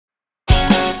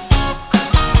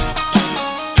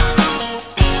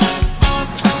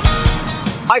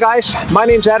Hi guys, my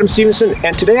name's Adam Stevenson,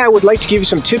 and today I would like to give you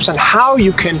some tips on how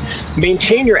you can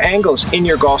maintain your angles in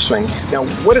your golf swing. Now,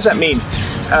 what does that mean?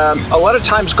 A lot of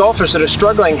times golfers that are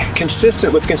struggling with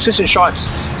consistent shots,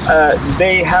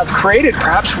 they have created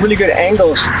perhaps really good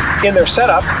angles in their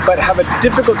setup, but have a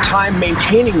difficult time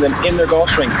maintaining them in their golf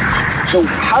swing. So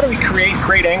how do we create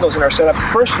great angles in our setup?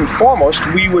 First and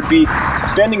foremost, we would be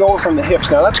bending over from the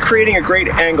hips. Now that's creating a great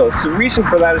angle. The reason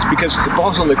for that is because the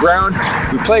ball's on the ground.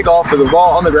 We play golf with the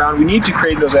ball on the ground. We need to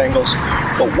create those angles.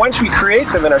 But once we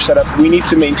create them in our setup, we need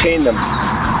to maintain them.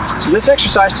 So this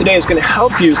exercise today is going to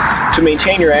help you to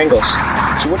maintain your angles.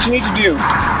 So what you need to do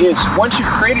is, once you've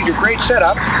created your great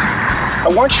setup, I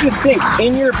want you to think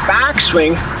in your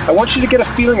backswing, I want you to get a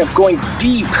feeling of going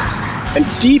deep and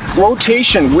deep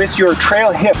rotation with your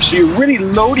trail hip. So you're really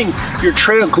loading your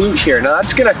trail glute here. Now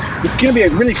that's gonna be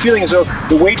really feeling as though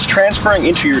the weight's transferring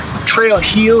into your trail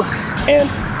heel and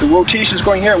the rotation is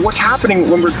going here. What's happening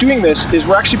when we're doing this is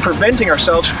we're actually preventing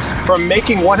ourselves from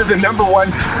making one of the number one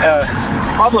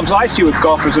problems I see with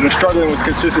golfers that are struggling with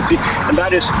consistency, and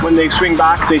that is when they swing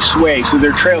back, they sway. So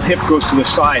their trail hip goes to the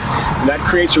side, and that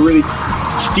creates a really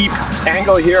steep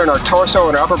angle here in our torso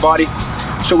and our upper body.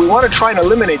 So we want to try and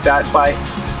eliminate that by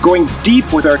going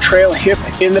deep with our trail hip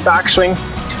in the backswing.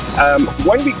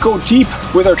 When we go deep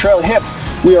with our trail hip,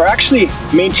 we are actually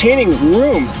maintaining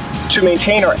room to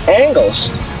maintain our angles.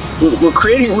 We're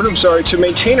creating room, to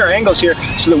maintain our angles here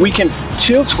so that we can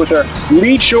tilt with our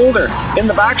lead shoulder in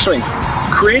the backswing,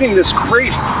 creating this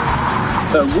great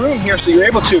room here so you're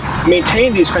able to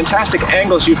maintain these fantastic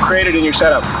angles you've created in your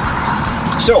setup.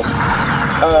 So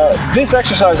this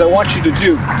exercise I want you to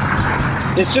do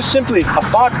is just simply a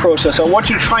thought process. I want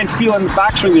you to try and feel in the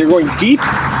backswing that you're going deep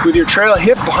with your trail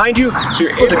hip behind you, so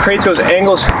you're able to create those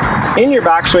angles in your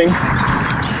backswing.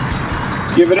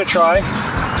 Give it a try.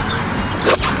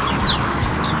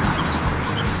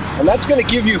 And that's going to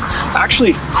give you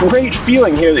actually great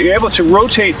feeling here that you're able to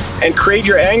rotate and create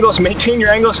your angles, maintain your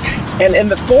angles, and in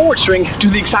the forward swing, do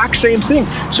the exact same thing.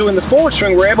 So in the forward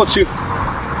swing, we're able to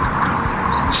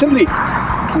simply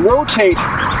rotate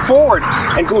forward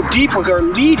and go deep with our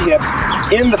lead hip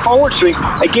in the forward swing,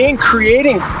 again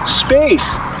creating space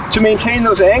to maintain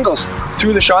those angles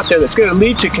through the shot there. That's going to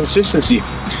lead to consistency.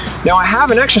 Now I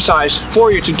have an exercise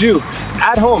for you to do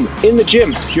at home in the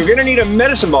gym. You're going to need a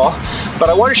medicine ball, but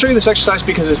I want to show you this exercise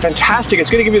because it's fantastic.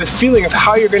 It's going to give you the feeling of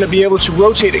how you're going to be able to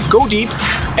rotate it, go deep,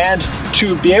 and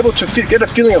to be able to get a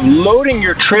feeling of loading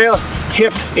your trail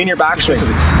hip in your backswing.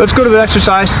 Let's go to the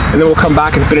exercise and then we'll come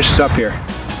back and finish this up here.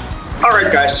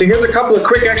 Alright guys, so here's a couple of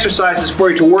quick exercises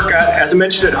for you to work at, as I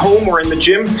mentioned, at home or in the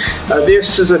gym.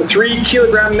 This is a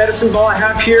 3-kilogram medicine ball I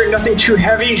have here, nothing too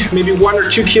heavy, maybe 1 or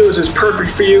 2 kilos is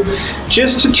perfect for you,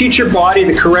 just to teach your body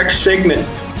the correct segment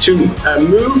to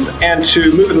move, and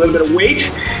to move with a little bit of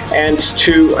weight, and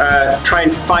to try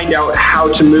and find out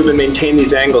how to move and maintain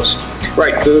these angles.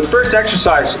 Right, so the first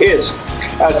exercise is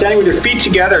standing with your feet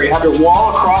together. You have your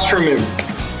wall across from you,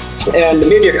 and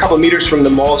maybe a couple meters from the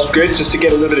ball is good, just to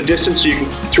get a little bit of distance so you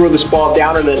can throw this ball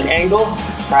down at an angle,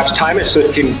 perhaps time it so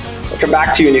it can come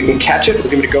back to you and you can catch it. We'll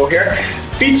give it a go here.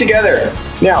 Feet together.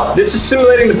 Now, this is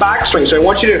simulating the backswing, so I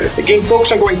want you to, again,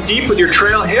 focus on going deep with your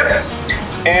trail hip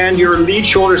and your lead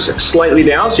shoulders slightly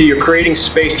down, so you're creating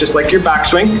space just like your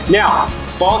backswing. Now,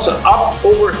 balls up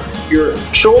over your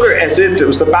shoulder as if it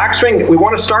was the backswing. We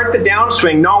want to start the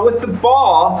downswing, not with the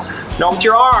ball, not with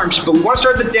your arms, but we want to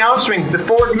start the downswing, the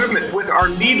forward movement with our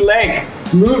lead leg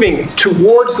moving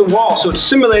towards the wall. So it's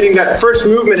simulating that first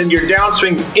movement in your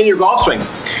downswing in your golf swing.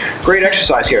 Great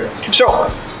exercise here. So,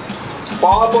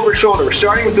 ball up over shoulder. We're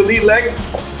starting with the lead leg,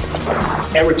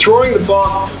 and we're throwing the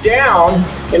ball down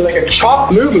in like a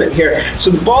chop movement here.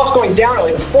 So the ball's going down at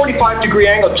like a 45-degree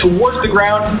angle towards the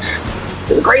ground.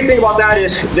 The great thing about that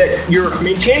is that you're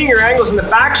maintaining your angles in the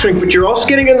backswing, but you're also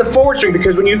getting in the forward swing,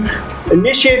 because when you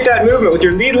initiate that movement with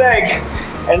your lead leg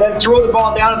and then throw the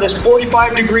ball down at this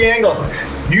 45-degree angle,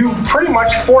 you pretty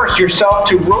much force yourself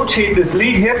to rotate this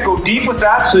lead hip, go deep with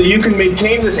that, so that you can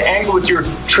maintain this angle with your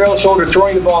trail shoulder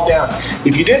throwing the ball down.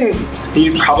 If you didn't,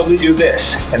 you'd probably do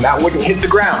this, and that wouldn't hit the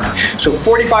ground. So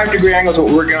 45-degree angles is what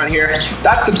we're working on here.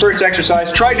 That's the first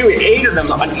exercise. Try doing 8 of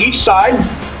them on each side.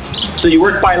 So you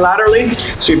work bilaterally,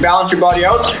 so you balance your body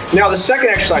out. Now the second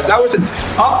exercise, that was an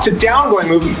up to down going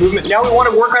movement. Now we want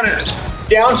to work on a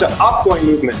down to up going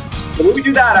movement. The way we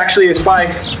do that actually is by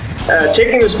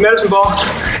taking this medicine ball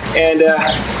and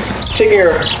taking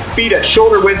our feet at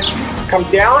shoulder width, come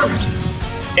down,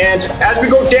 and as we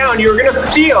go down, you're going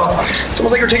to feel, it's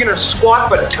almost like you're taking a squat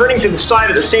but turning to the side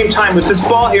at the same time with this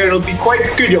ball here. It'll be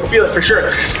quite good, you'll feel it for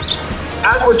sure.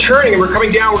 as we're turning and we're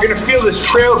coming down, we're gonna feel this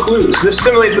trail glute. So this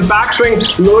simulates the backswing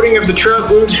loading of the trail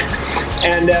glute.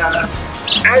 And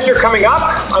as you're coming up,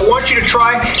 I want you to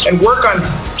try and work on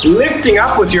lifting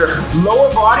up with your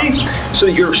lower body so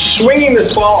that you're swinging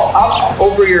this ball up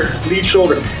over your lead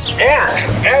shoulder. And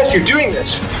as you're doing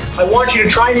this, I want you to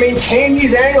try and maintain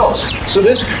these angles. So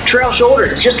this trail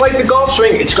shoulder, just like the golf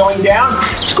swing, it's going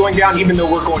down even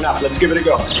though we're going up. Let's give it a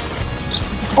go.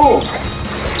 Boom.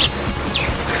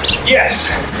 Yes.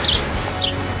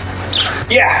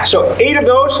 Yeah, so 8 of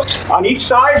those on each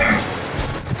side.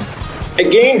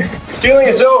 Again, feeling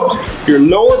as though your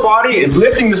lower body is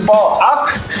lifting this ball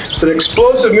up. It's an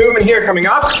explosive movement here coming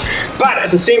up, but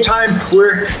at the same time,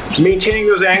 we're maintaining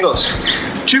those angles.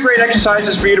 2 great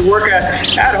exercises for you to work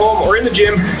at home or in the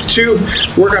gym to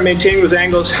work on maintaining those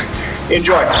angles.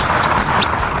 Enjoy.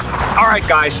 All right,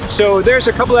 guys, so there's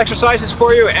a couple exercises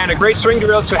for you and a great swing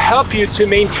drill to help you to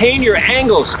maintain your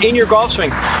angles in your golf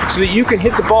swing so that you can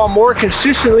hit the ball more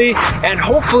consistently and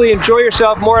hopefully enjoy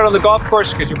yourself more out on the golf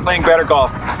course because you're playing better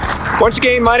golf. Once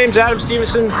again, my name is Adam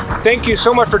Stevenson. Thank you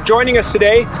so much for joining us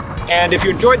today. And if you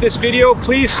enjoyed this video,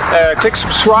 please click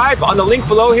subscribe on the link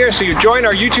below here so you join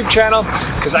our YouTube channel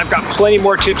because I've got plenty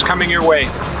more tips coming your way.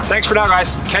 Thanks for now,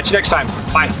 guys. Catch you next time.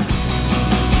 Bye.